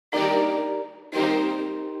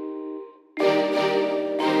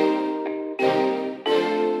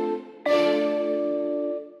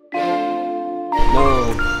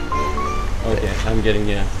I'm getting,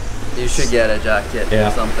 yeah. You should get a jacket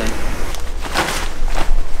or something.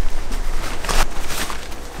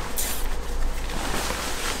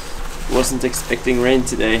 Wasn't expecting rain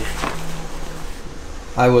today.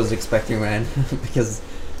 I was expecting rain because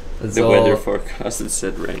it's the weather forecast it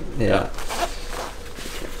said rain. Yeah.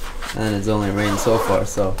 And it's only rained so far,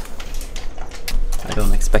 so I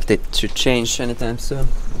don't expect it to change anytime soon.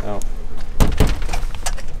 No.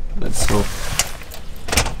 Let's hope.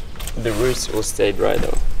 The roots will stay dry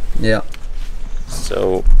though. Yeah.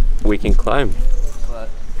 So we can climb. But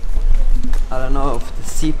I don't know if the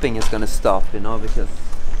seeping is gonna stop, you know, because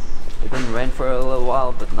it didn't rain for a little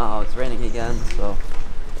while, but now it's raining again, so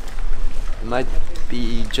it might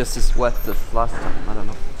be just as wet as last time. I don't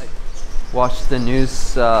know. I watched the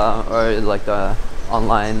news or like the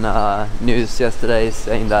online news yesterday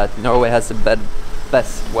saying that Norway has the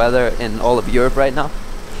best weather in all of Europe right now,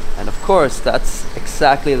 and of course that's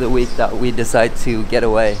exactly the week that we decide to get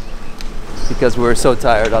away because we're so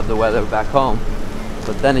tired of the weather back home.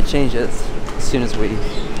 But then it changes as soon as we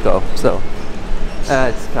go, so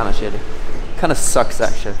it's kind of shitty. Kind of sucks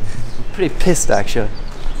actually. I'm pretty pissed actually.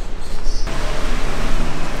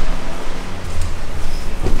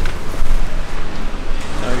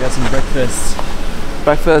 Now we got some breakfast.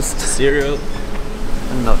 Breakfast, cereal,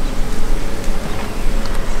 and nut.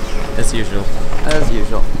 As usual. As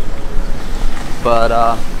usual. But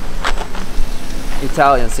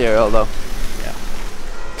Italian cereal though. Yeah.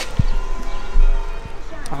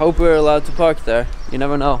 I hope we're allowed to park there. You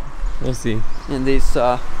never know. We'll see. In these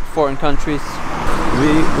foreign countries.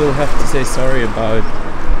 We will have to say sorry about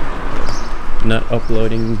not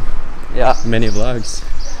uploading many vlogs.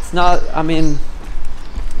 It's not, I mean,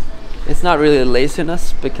 it's not really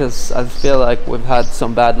laziness because I feel like we've had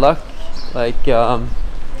some bad luck. Like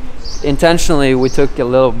intentionally we took a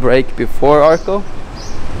little break before Arco,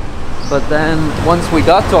 but then once we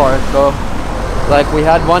got to Arco, like we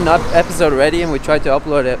had one episode ready and we tried to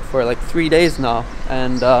upload it for like 3 days now,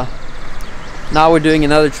 and now we're doing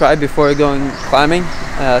another try before going climbing,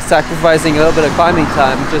 sacrificing a little bit of climbing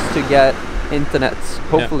time just to get internet,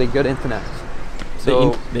 hopefully good internet.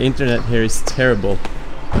 So the internet here is terrible.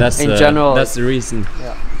 That's in general, that's the reason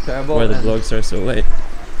terrible why the vlogs are so late.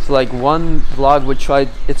 So like one vlog we tried,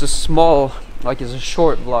 it's a small, like it's a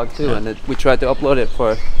short vlog too, and we tried to upload it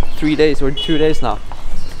for 3 days or 2 days now,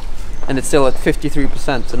 and it's still at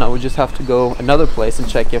 53%. So now we just have to go another place and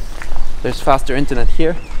check if there's faster internet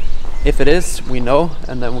here. If it is, we know,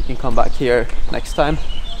 and then we can come back here next time.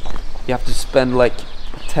 You have to spend like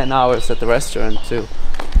 10 hours at the restaurant to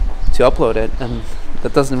upload it, and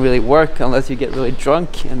that doesn't really work unless you get really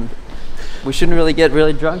drunk, and we shouldn't really get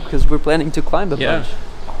really drunk because we're planning to climb a bunch.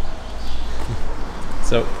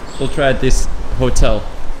 So we'll try at this hotel.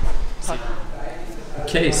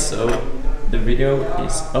 Okay, so the video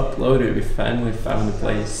is uploaded. We finally found a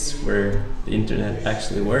place where the internet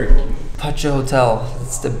actually works. Pacho Hotel.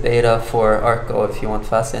 It's the beta for Arco if you want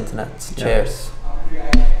fast internet. Cheers.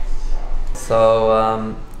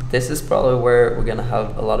 So this is probably where we're gonna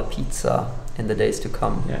have a lot of pizza in the days to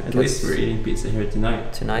come. Yeah, at least we're eating pizza here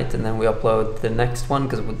tonight. Tonight, and then we upload the next one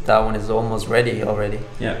because that one is almost ready already.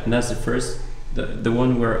 Yeah, and that's the first, the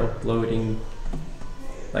one we're uploading.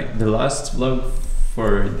 Like the last vlog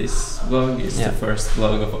for this vlog is the first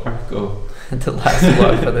vlog of Arco. The last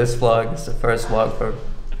vlog for this vlog is the first vlog for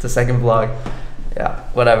the second vlog. Yeah,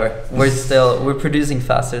 whatever. We're producing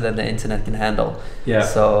faster than the internet can handle. Yeah.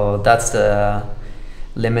 So that's the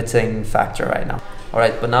limiting factor right now. All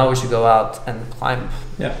right, but now we should go out and climb.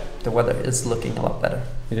 Yeah. The weather is looking a lot better.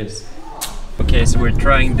 It is. Okay, so we're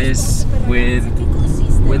trying this with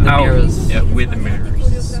the mirrors. Yeah, with the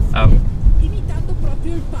mirrors. Out.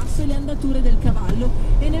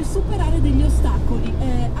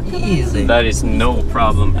 Easy. That is no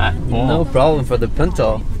problem at all. No problem for the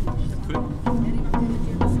Pinto.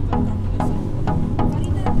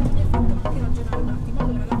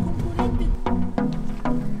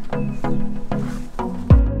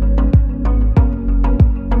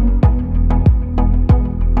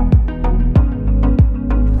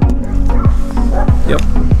 Yep.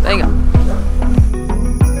 There you go.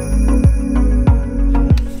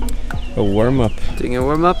 A warm-up. Doing a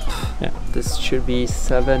warm-up. Yeah. This should be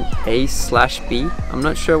 7A/B. I'm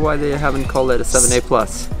not sure why they haven't called it a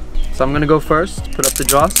 7A+. So I'm gonna go first, put up the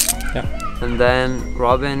jaws. Yeah. And then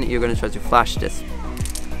Robin, you're gonna try to flash this.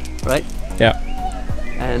 Right? Yeah.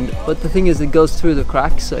 But the thing is, it goes through the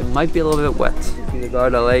cracks, so it might be a little bit wet. The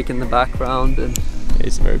Garda Lake in the background, and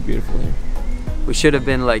it's very beautiful here. We should have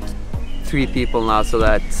been like 3 people now, so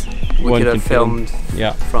that we could have filmed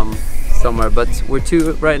from somewhere. But we're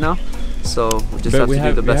 2 right now, so we just have to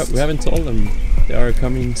do the best. We haven't told them there are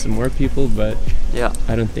coming some more people, but yeah,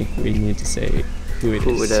 I don't think we need to say who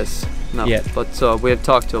it is. No, yeah. But we have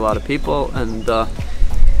talked to a lot of people, and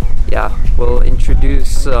yeah, we'll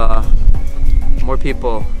introduce more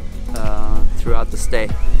people throughout the stay.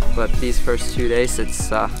 But these first 2 days,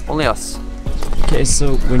 it's only us. Okay,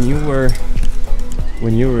 so when you were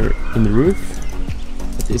in the roof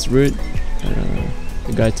at this route,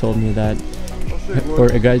 a guy told me that, or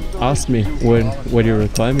a guy asked me what you were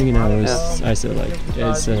climbing, and I said like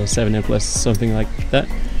it's 7A plus, something like that,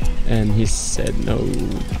 and he said no,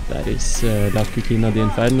 that is La Cucina di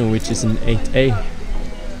Inferno, which is an 8A.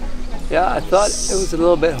 Yeah, I thought it was a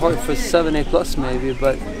little bit hard for 7A plus maybe,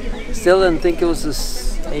 but still didn't think it was a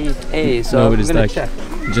 8A, so no, I'm gonna like check.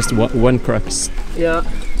 Just one crux. Yeah.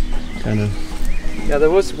 Kind of. Yeah,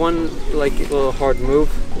 there was one like little hard move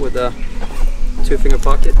with a 2-finger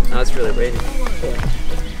pocket. Now it's really raining.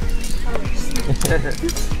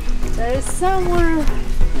 There is somewhere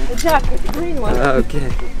a jacket, a green one. Okay.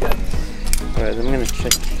 Alright, I'm gonna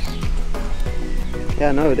check.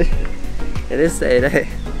 Yeah, no, it is the 8A.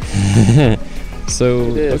 So,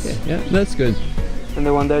 it is. Okay, yeah, that's good. And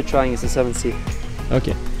the one they're trying is a 7C.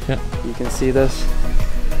 Okay, yeah. You can see this.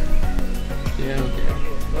 Yeah, okay.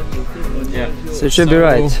 Yeah. So it should be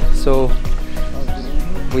right. So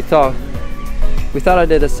we thought I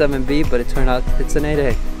did a 7B, but it turned out it's an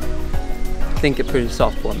 8A. I think a pretty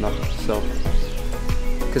soft one though. So,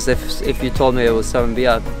 because if you told me it was 7B,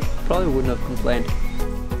 I probably wouldn't have complained.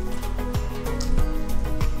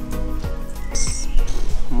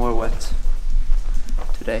 More wet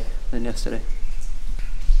today than yesterday.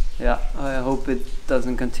 Yeah, I hope it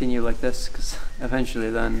doesn't continue like this, because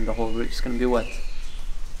eventually then the whole route is going to be wet.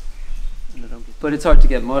 But it's hard to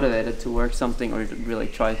get motivated to work something or to really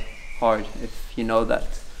try hard if you know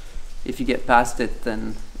that if you get past it,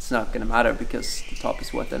 then it's not going to matter because the top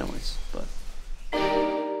is wet anyways. But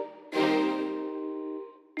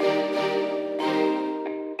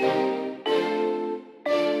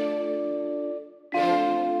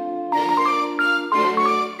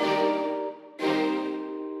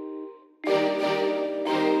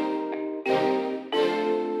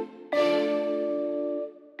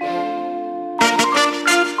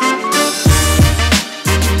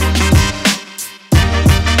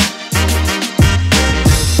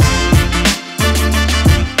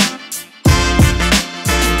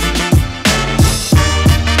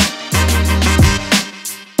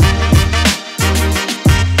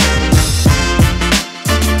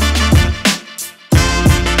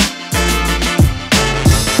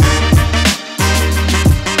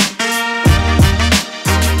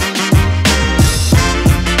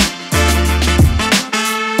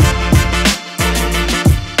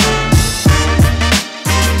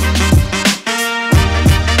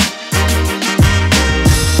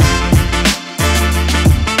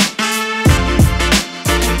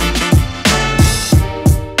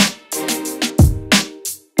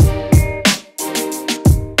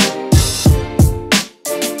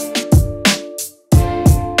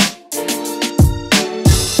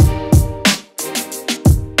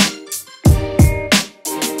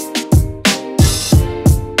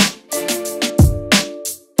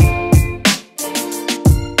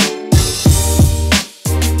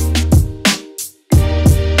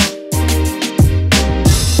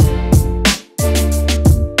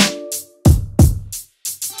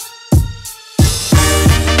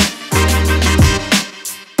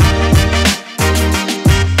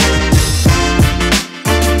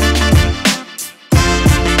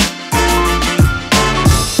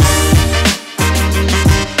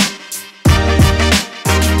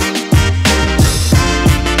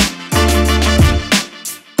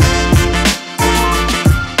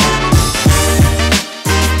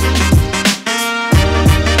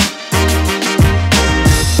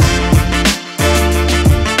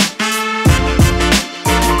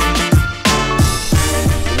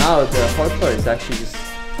hard part is actually just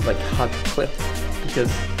like how to clip, because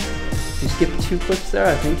if you skip 2 clips there,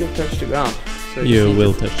 I think you'll touch the ground. So you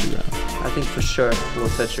will touch the ground. I think for sure you'll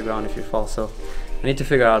touch the ground if you fall, so I need to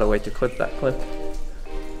figure out a way to clip that clip.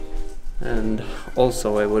 And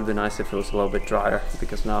also it would be nice if it was a little bit drier,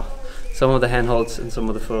 because now some of the handholds and some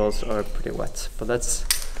of the footholds are pretty wet. But that's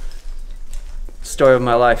the story of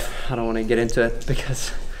my life. I don't want to get into it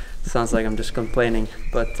because it sounds like I'm just complaining,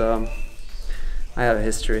 but I have a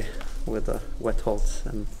history with wet holds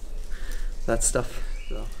and that stuff.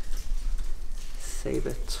 So save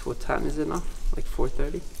it. What time is it now? Like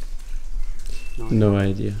 4:30? No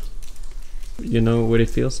idea. You know what it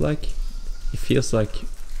feels like? It feels like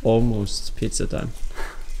almost pizza time.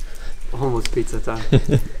 Almost pizza time.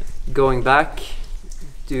 Going back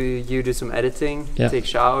you do some editing, take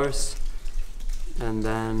showers, and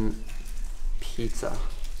then pizza.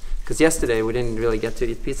 Because yesterday we didn't really get to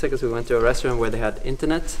eat pizza because we went to a restaurant where they had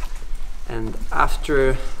internet, and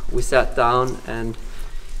after we sat down and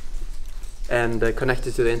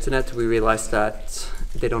connected to the internet, we realized that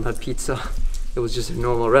they don't have pizza. It was just a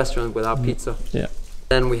normal restaurant without pizza. Yeah.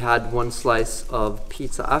 Then we had one slice of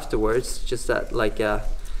pizza afterwards, just at like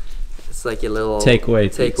it's like a little takeaway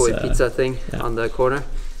pizza thing on the corner.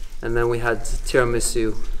 And then we had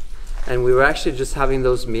tiramisu. And we were actually just having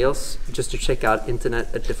those meals just to check out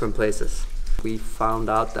internet at different places. We found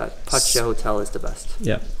out that Pacha Hotel is the best.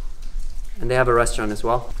 Yeah. And they have a restaurant as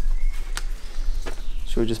well.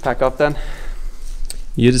 Should we just pack up then?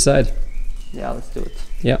 You decide. Yeah, let's do it.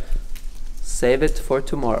 Yeah. Save it for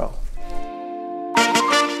tomorrow.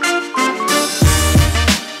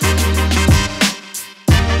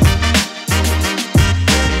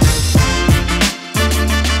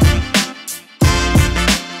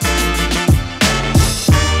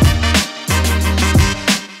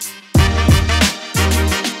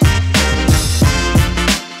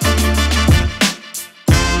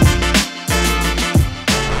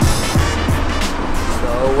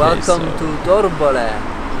 Welcome to Nordbotten.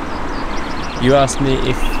 You asked me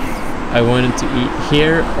if I wanted to eat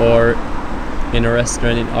here or in a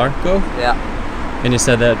restaurant in Arco. Yeah. And you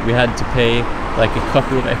said that we had to pay like a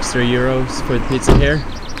couple of extra euros for the pizza here.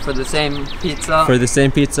 For the same pizza? For the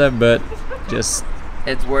same pizza, but just...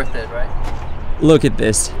 It's worth it, right? Look at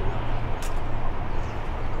this.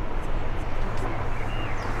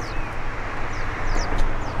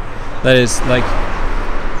 That is like...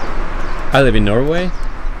 I live in Norway.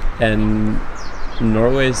 And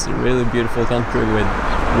Norway is a really beautiful country with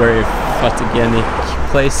very photogenic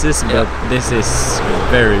places, but this is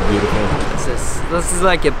very beautiful. This is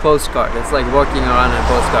like a postcard. It's like walking around a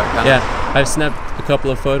postcard. Yeah, I've snapped a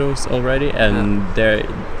couple of photos already, and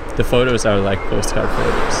the photos are like postcard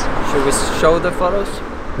photos. Should we show the photos?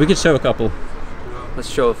 We could show a couple. Let's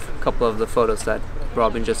show a couple of the photos that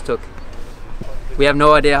Robin just took. We have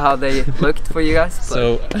no idea how they looked for you guys.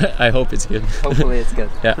 So I hope it's good. Hopefully it's good.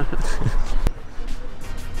 Yeah.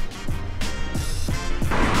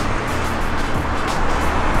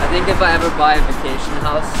 I think if I ever buy a vacation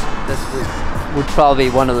house, this would probably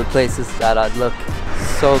be one of the places that I'd look.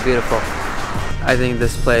 So beautiful. I think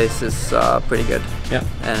this place is pretty good. Yeah.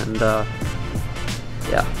 And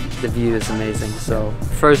yeah, the view is amazing. So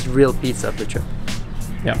first real pizza of the trip.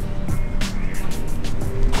 Yeah.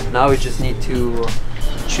 Now we just need to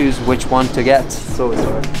choose which one to get. So it's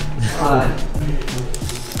hard.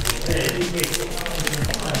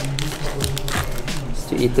 Just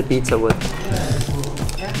to eat the pizza with.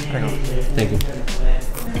 Thank you.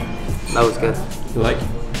 That was good. You like?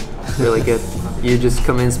 Really good. You just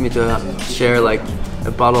convinced me to share like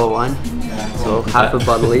a bottle of wine. So half a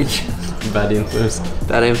bottle each. Bad influence.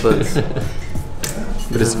 Bad influence.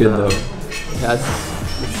 But it's good though. Yeah,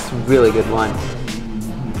 it's really good wine.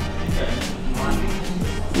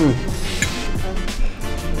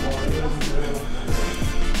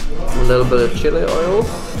 A little bit of chili oil.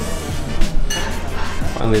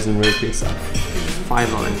 Finally some real pizza.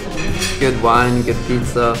 Finally. Good wine, good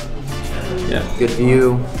pizza. Yeah. Good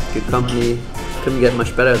view, good company. Couldn't get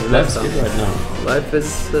much better than Life's that. good right now. Life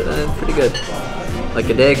is pretty good. Like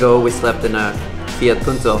a day ago we slept in a Fiat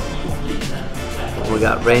Punto. We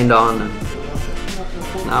got rained on and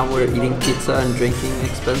now we're eating pizza and drinking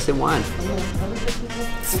expensive wine.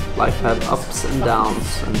 Life has ups and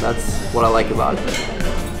downs, and that's what I like about it.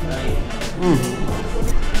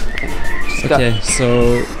 Okay,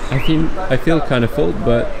 so I feel kind of full,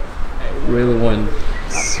 but really want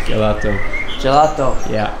gelato. Gelato.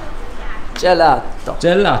 Yeah. Gelato.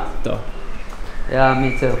 Gelato. Yeah,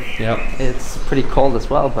 me too. Yep. It's pretty cold as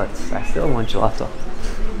well, but I still want gelato.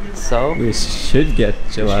 So we should get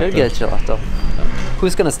gelato. We should get gelato.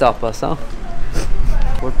 Who's gonna stop us, huh?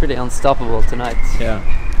 We're pretty unstoppable tonight. Yeah.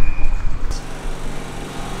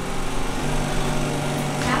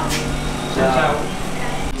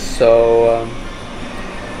 So,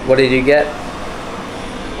 what did you get?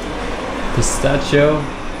 Pistachio,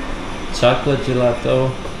 chocolate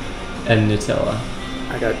gelato, and Nutella.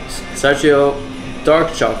 I got pistachio,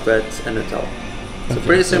 dark chocolate, and Nutella. So okay,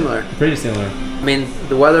 pretty similar. Pretty similar. I mean,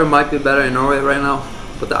 the weather might be better in Norway right now,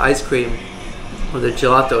 but the ice cream or the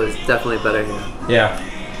gelato is definitely better here. Yeah.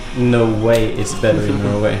 No way it's better in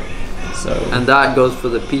Norway. So. And that goes for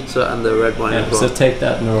the pizza and the red wine as well. So take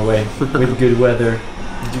that, Norway, with good weather.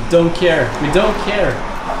 You don't care. We don't care.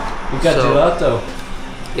 We got gelato.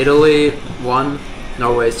 Italy 1,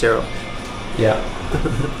 Norway 0. Yeah.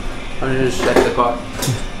 I'm gonna just check the car.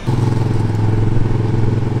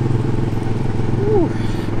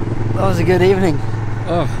 That was a good evening.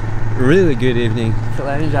 Oh, really good evening. I feel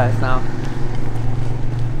energized now.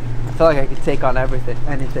 I feel like I could take on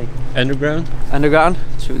anything. Underground? Underground?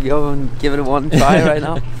 Should we go and give it one try right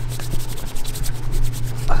now?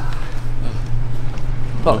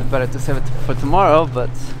 Well, better to save it for tomorrow, but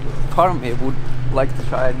part of me would like to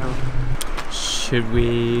try it now. Should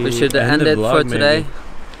we? We should end the it vlog, for today.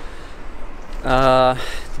 maybe?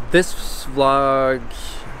 This vlog,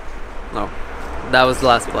 no, that was the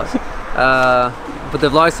last vlog. But the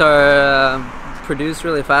vlogs are produced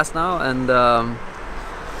really fast now, and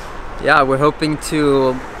yeah, we're hoping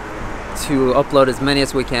to upload as many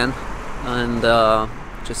as we can, and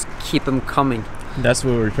just keep them coming. That's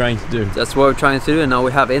what we're trying to do. That's what we're trying to do, and now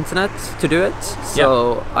we have internet to do it.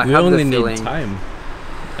 So yeah. I we have only the feeling need time.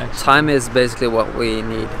 Actually. time is basically what we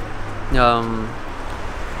need.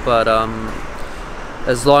 But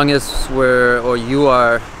as long as you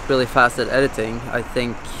are really fast at editing, I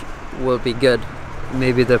think we'll be good.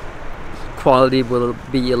 Maybe the quality will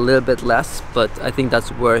be a little bit less, but I think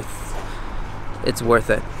it's worth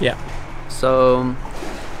it. Yeah. So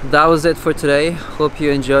that was it for today. Hope you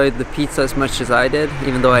enjoyed the pizza as much as I did,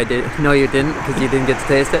 even though I did. No, you didn't, because you didn't get to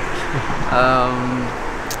taste it.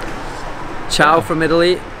 Ciao from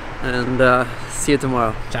Italy, and see you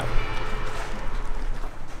tomorrow. Ciao.